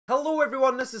Hello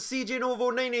everyone, this is CJ Novo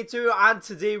 982 and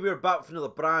today we're back for another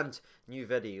brand new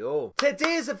video.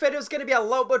 Today's video is going to be a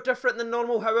little bit different than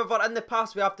normal. However, in the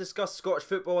past we have discussed Scottish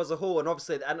football as a whole and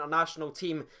obviously the international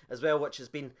team as well, which has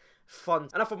been fun.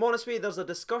 And if I'm honest with you, there's a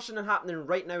discussion happening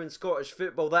right now in Scottish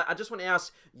football that I just want to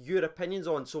ask your opinions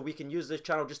on, so we can use this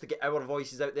channel just to get our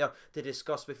voices out there to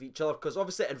discuss with each other, because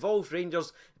obviously it involves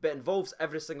Rangers but it involves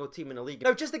every single team in the league.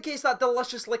 Now, just in case that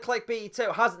deliciously clickbaity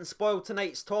title hasn't spoiled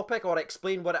tonight's topic or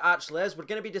explained what it actually is, we're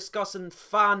going to be discussing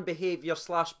fan behaviour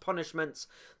 / punishments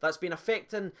that's been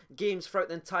affecting games throughout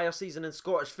the entire season in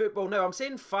Scottish football. Now, I'm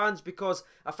saying fans because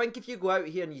I think if you go out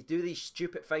here and you do these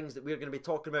stupid things that we're going to be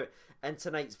talking about in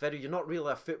tonight's video, you're not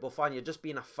really a football fan, you're just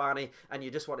being a fanny and you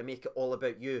just want to make it all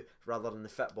about you rather than the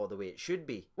football the way it should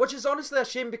be. Which is honestly a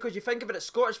shame, because you think of it, at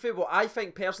Scottish football, I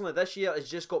think personally this year has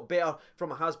just got better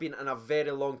from it has been in a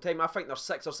very long time. I think there's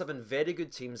 6 or 7 very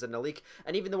good teams in the league,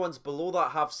 and even the ones below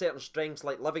that have certain strengths,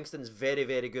 like Livingston's very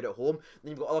good at home, then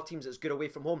you've got other teams that's good away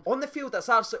from home. On the field it's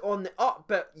actually on the up,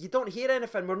 but you don't hear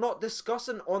anything. We're not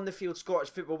discussing on the field Scottish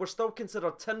football, we're still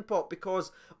considered tin pot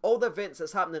because all the events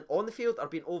that's happening on the field are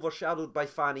being overshadowed by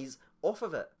fannies off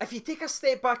of it. If you take a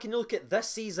step back and you look at this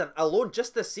season alone,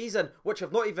 just this season, which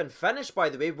have not even finished by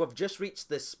the way, we've just reached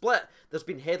the split, there's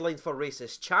been headlines for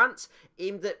racist chants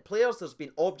aimed at players, there's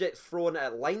been objects thrown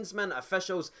at linesmen,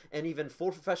 officials and even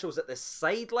fourth officials at the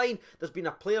sideline, there's been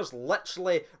a players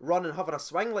literally running, having a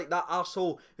swing, like that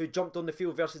arsehole who jumped on the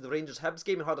field versus the Rangers Hibs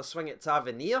game and had a swing at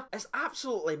Tavernier. It's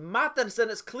absolutely madness, and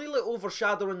it's clearly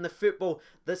overshadowing the football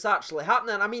that's actually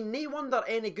happening. I mean, no wonder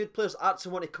any good players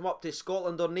actually want to come up to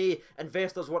Scotland, or no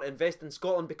investors want to invest in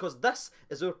Scotland, because this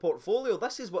is our portfolio.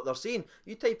 This is what they're seeing.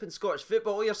 You type in Scottish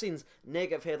football, all you're seeing is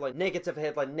negative headline, negative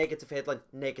headline, negative headline,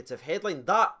 negative headline.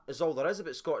 That is all there is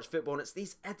about Scottish football, and it's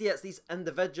these idiots, these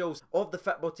individuals of the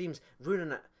football teams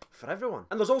ruining it for everyone.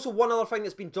 And there's also one other thing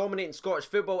that's been dominating Scottish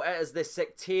football. It is the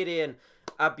sectarian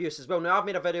abuse as well. Now, I've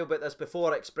made a video about this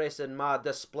before, expressing my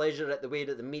displeasure at the way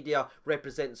that the media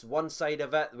represents one side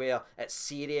of it, where it's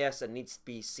serious and needs to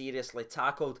be seriously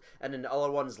tackled, and then the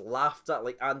other one's laughed at,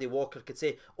 like Andy Walker could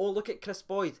say, oh, look at Chris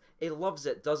Boyd, he loves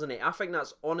it, doesn't he? I think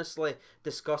that's honestly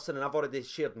disgusting, and I've already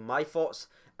shared my thoughts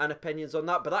and opinions on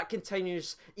that, but that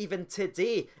continues even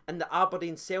today in the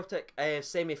Aberdeen Celtic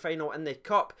semi-final in the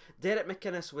Cup. Derek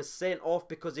McInnes was sent off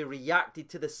because he reacted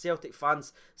to the Celtic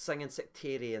fans singing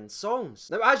sectarian songs.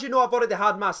 Now, as you know, I've already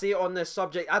had my say on this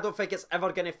subject. I don't think it's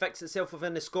ever going to fix itself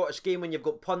within the Scottish game when you've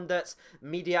got pundits,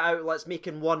 media outlets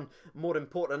making one more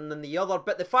important than the other,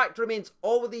 but the fact remains,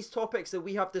 all of these topics that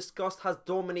we have discussed has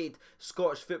dominated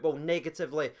Scottish football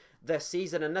negatively this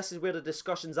season, and this is where the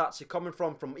discussion's actually coming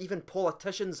from even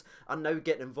politicians are now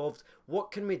getting involved.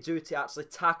 What can we do to actually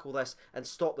tackle this and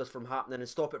stop this from happening and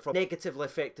stop it from negatively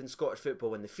affecting Scottish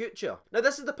football in the future? Now,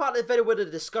 this is the part of the video where the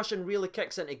discussion really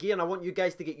kicks into gear, and I want you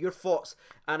guys to get your thoughts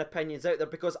and opinions out there,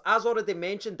 because as already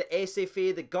mentioned, the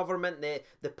SFA, the government,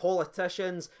 the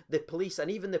politicians, the police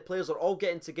and even the players are all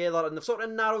getting together, and they've sort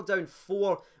of narrowed down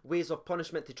 4 ways of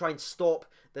punishment to try and stop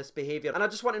this behaviour, and I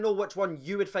just want to know which one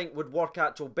you would think would work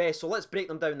actual best. So let's break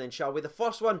them down then, shall we? The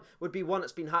first one would be one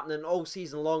that's been happening all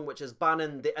season long, which is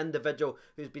banning the individual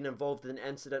who's been involved in an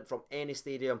incident from any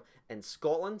stadium in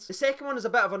Scotland. The second one is a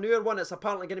bit of a newer one. It's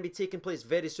apparently going to be taking place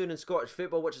very soon in Scottish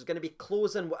football, which is going to be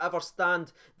closing whatever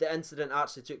stand the incident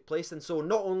actually took place in. So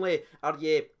not only are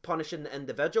you punishing the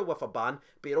individual with a ban,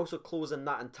 but you're also closing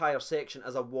that entire section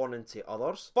as a warning to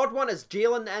others. Third one is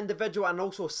jailing the individual and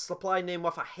also supplying them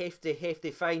with a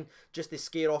hefty fine just to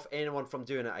scare off anyone from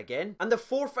doing it again. And the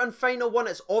fourth and final one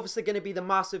is obviously going to be the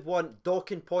massive one,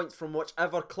 docking points from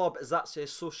whichever club is actually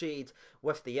associated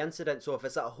with the incident. So if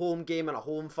it's at a home game and a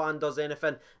home fan does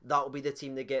anything, that'll be the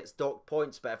team that gets docked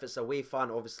points, but if it's a away fan,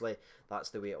 obviously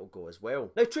that's the way it'll go as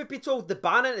well. Now, truth be told, the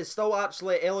banning is still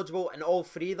actually eligible in all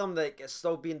 3 of them. Like, it's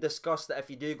still being discussed that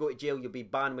if you do go to jail, you'll be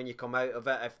banned when you come out of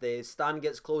it. If the stand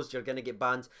gets closed, you're going to get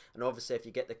banned, and obviously if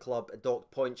you get the club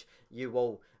docked points, you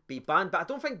will be banned. But I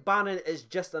don't think banning is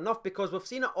just enough, because we've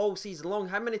seen it all season long.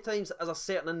 How many times has a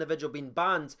certain individual been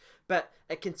banned, but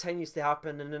it continues to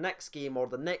happen in the next game or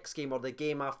the next game or the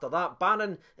game after that?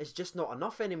 Banning is just not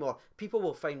enough anymore. People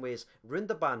will find ways around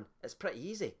the ban. It's pretty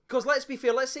easy. Because let's be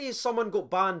fair, let's say someone got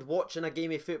banned watching a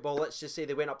game of football. Let's just say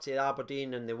they went up to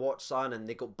Aberdeen and they watched Sun and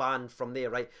they got banned from there,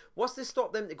 right? What's to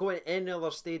stop them to going to any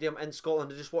other stadium in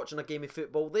Scotland and just watching a game of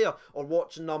football there, or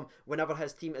watching them whenever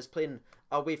his team is playing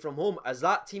away from home. Is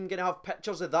that team going to have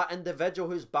pictures of that individual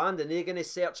who's banned, and they're going to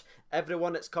search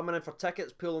everyone that's coming in for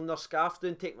tickets, pulling their scarf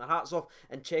down, taking their hats off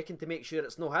and checking to make sure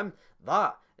it's no him?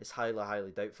 That is highly,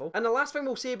 highly doubtful. And the last thing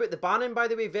we'll say about the banning, by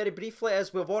the way, very briefly,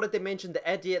 is we've already mentioned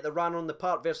the idiot that ran on the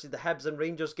park versus the Hibs and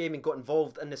Rangers game and got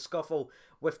involved in the scuffle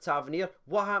with Tavernier.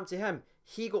 What happened to him?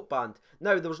 He got banned.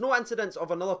 Now, there was no incidents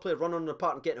of another player running on the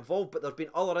park and getting involved, but there's been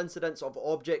other incidents of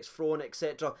objects thrown,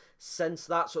 etc. since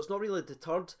that, so it's not really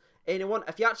deterred anyone.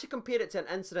 If you actually compare it to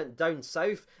an incident down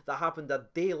south that happened a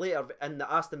day later in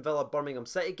the Aston Villa Birmingham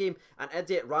City game, an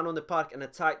idiot ran on the park and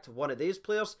attacked one of these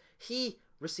players. He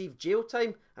received jail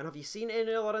time. And have you seen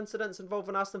any other incidents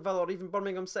involving Aston Villa or even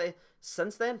Birmingham City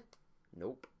since then?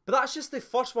 Nope. But that's just the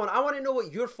first one. I want to know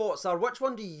what your thoughts are. Which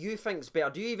one do you think's better?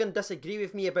 Do you even disagree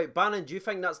with me about banning? Do you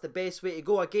think that's the best way to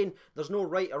go? Again, there's no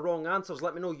right or wrong answers.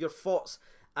 Let me know your thoughts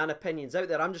and opinions out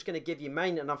there. I'm just going to give you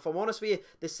mine, and if I'm honest with you,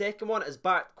 the second one is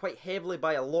backed quite heavily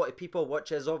by a lot of people,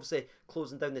 which is obviously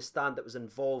closing down the stand that was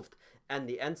involved in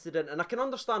the incident. And I can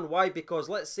understand why, because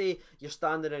let's say you're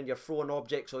standing and you're throwing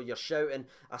objects or you're shouting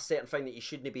a certain thing that you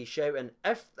shouldn't be shouting.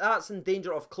 If that's in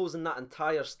danger of closing that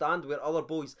entire stand where other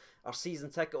boys are season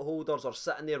ticket holders or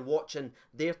sitting there watching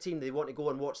their team, they want to go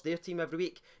and watch their team every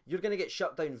week, you're going to get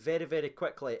shut down very, very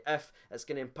quickly if it's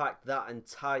going to impact that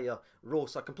entire row.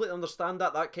 So I completely understand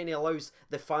that. That kind of allows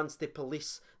the fans to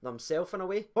police themselves in a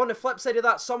way. But on the flip side of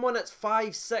that, someone that's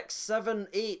 5, 6, 7,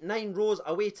 8, 9 rows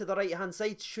away to the right hand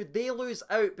side, should they lose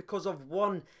out because of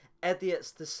one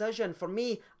idiot's decision? For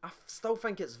me, I still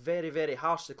think it's very, very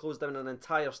harsh to close down an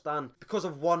entire stand because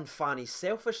of one fanny's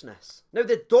selfishness. Now,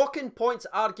 the docking points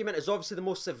argument is obviously the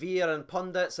most severe, and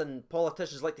pundits and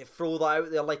politicians like to throw that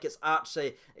out there like it's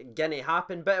actually going to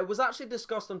happen, but it was actually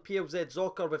discussed on PLZ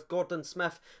Soccer with Gordon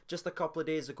Smith just a couple of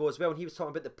days ago as well, and he was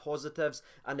talking about the positives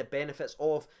and the benefits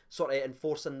of sort of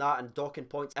enforcing that and docking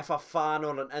points if a fan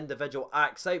or an individual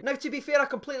acts out. Now, to be fair, I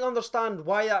completely understand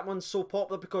why that one's so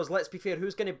popular, because let's be fair,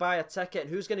 who's going to buy a ticket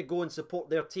and who's going to go and support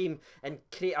their team and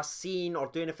create a scene or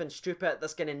do anything stupid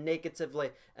that's going to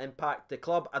negatively impact the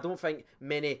club? I don't think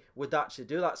many would actually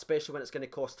do that, especially when it's going to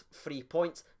cost 3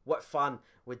 points. What fan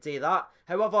would do that?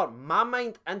 However, my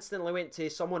mind instantly went to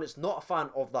someone that's not a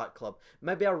fan of that club.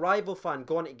 Maybe a rival fan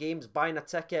going to games, buying a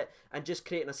ticket and just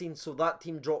creating a scene so that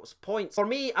team drops points. For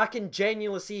me, I can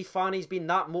genuinely see fannies being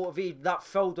that motivated, that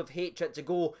filled with hatred to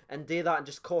go and do that and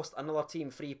just cost another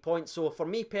team 3 points. So for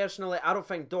me personally, I don't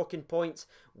think docking points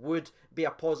would be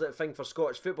a positive thing for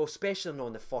Scottish football, especially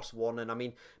on the first warning. I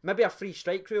mean, maybe a free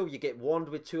strike rule, you get warned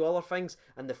with 2 other things,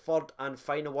 and the third and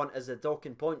final one is the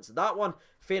docking points. That one,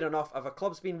 fair enough. If a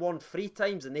club's been warned 3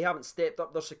 times and they haven't stepped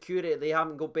up their security, they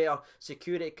haven't got better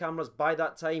security cameras by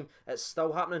that time, it's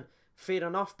still happening, fair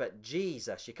enough. But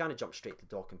Jesus, you can't jump straight to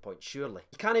docking points, surely.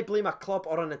 You can't blame a club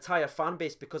or an entire fan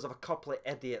base because of a couple of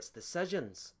idiots'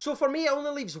 decisions. So for me, it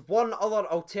only leaves one other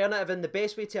alternative, and the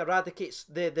best way to eradicate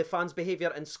the fans'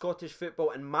 behaviour in Scottish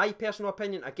football, in my personal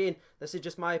opinion, again, this is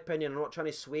just my opinion, I'm not trying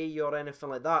to sway you or anything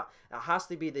like that, it has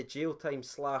to be the jail time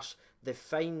 / the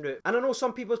fine route. And I know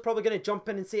some people's probably going to jump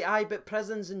in and say, aye, but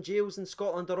prisons and jails in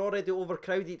Scotland are already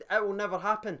overcrowded, it will never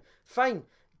happen. Fine.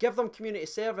 Give them community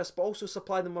service, but also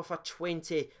supply them with a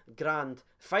 20 grand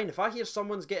fine. If I hear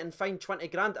someone's getting fined 20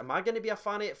 grand, am I going to be a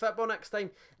fan of football next time?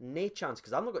 No chance,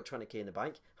 because I've not got 20k in the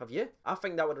bank. Have you? I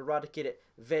think that would eradicate it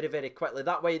very, very quickly.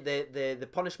 That way, the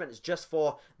punishment is just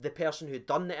for the person who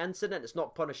done the incident. It's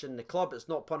not punishing the club. It's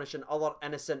not punishing other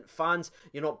innocent fans.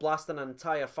 You're not blasting an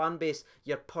entire fan base.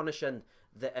 You're punishing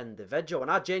the individual, and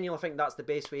I genuinely think that's the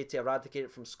best way to eradicate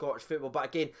it from Scottish football. But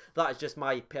again, that is just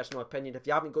my personal opinion. If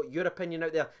you haven't got your opinion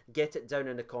out there, get it down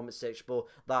in the comment section below.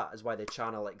 That is why the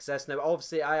channel exists. Now,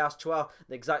 obviously, I asked Twitter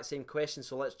the exact same question,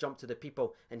 so let's jump to the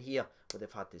people and hear what they've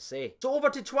had to say. So over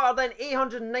to Twitter then,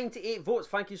 898 votes.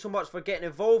 Thank you so much for getting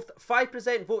involved.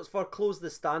 5% votes for close the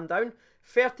stand down.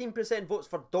 13% votes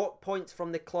for dock points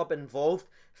from the club involved.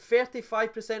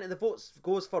 35% of the votes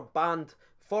goes for banned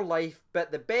for life,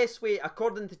 but the best way,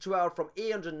 according to Twitter, from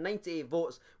 898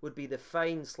 votes, would be the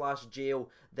fine / jail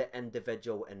the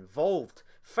individual involved.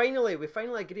 Finally, we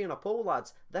finally agree on a poll,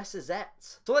 lads. This is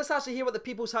it. So let's actually hear what the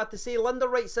people's had to say. Linda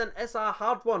writes in, it's a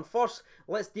hard one. First,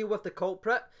 let's deal with the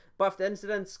culprit, but if the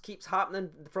incident keeps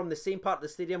happening from the same part of the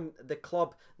stadium, the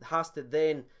club has to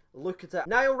then look at it.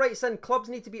 Niall writes in, clubs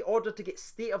need to be ordered to get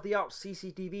state-of-the-art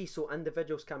CCTV so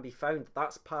individuals can be found.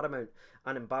 That's paramount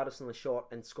and embarrassingly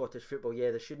short in Scottish football.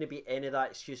 Yeah, there shouldn't be any of that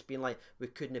excuse being like, we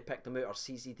couldn't have picked them out or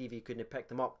CCTV couldn't have picked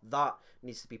them up. That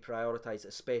needs to be prioritised,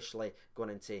 especially going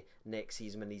into next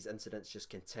season when these incidents just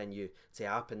continue to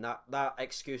happen. That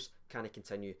excuse can he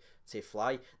continue to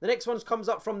fly? The next one comes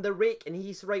up from The Rake, and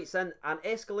he writes in, an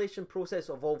escalation process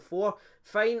of all 4,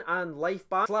 fine and life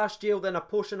ban / jail, then a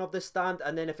portion of the stand,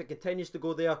 and then if it continues to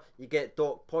go there, you get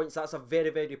docked points. That's a very,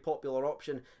 very popular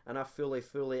option, and I fully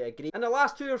agree. And the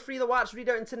last 2 are free that we'll actually read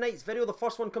out in tonight's video. The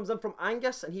first one comes in from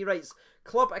Angus, and he writes,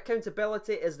 club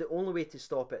accountability is the only way to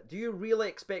stop it. Do you really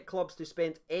expect clubs to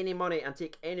spend any money and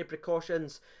take any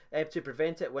precautions to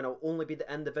prevent it when it'll only be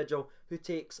the individual who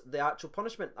takes the actual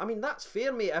punishment? I mean, that's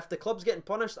fair, mate. If the club's getting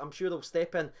punished, I'm sure they'll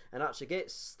step in and actually get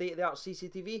state-of-the-art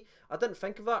CCTV. I didn't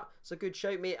think of that. It's a good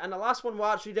shout, mate. And the last one we'll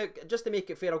actually do, just to make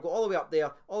it fair, I'll go all the way up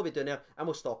there, all the way down there, and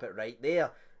we'll stop it right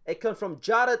there. It comes from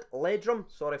Jared Ledrum.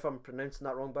 Sorry if I'm pronouncing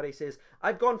that wrong, but he says,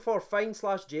 I've gone for fine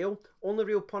 / jail. Only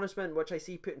real punishment which I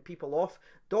see putting people off.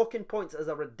 Docking points is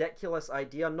a ridiculous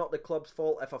idea. Not the club's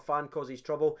fault if a fan causes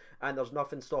trouble, and there's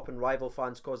nothing stopping rival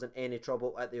fans causing any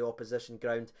trouble at the opposition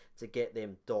ground to get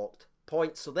them docked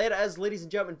points. So there it is, ladies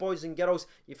and gentlemen, boys and girls.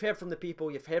 You've heard from the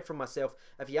people, you've heard from myself.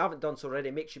 If you haven't done so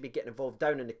already, make sure you be getting involved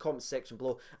down in the comments section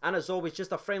below. And as always,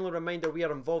 just a friendly reminder, we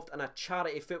are involved in a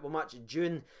charity football match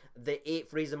June the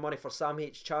 8th, raising money for Sam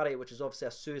H charity, which is obviously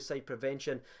a suicide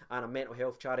prevention and a mental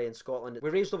health charity in Scotland. We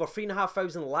raised over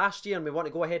 3,500 last year, and we want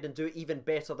to go ahead and do even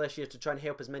better this year to try and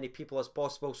help as many people as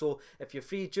possible. So if you're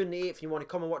free June the 8th and you want to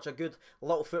come and watch a good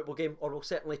little football game, or we'll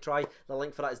certainly try, the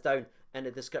link for that is down in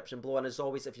the description below. And as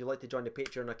always, if you'd like to join the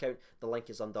Patreon account, the link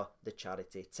is under the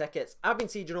charity tickets. I've been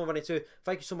CJ Novo92.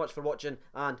 Thank you so much for watching,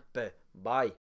 and bye.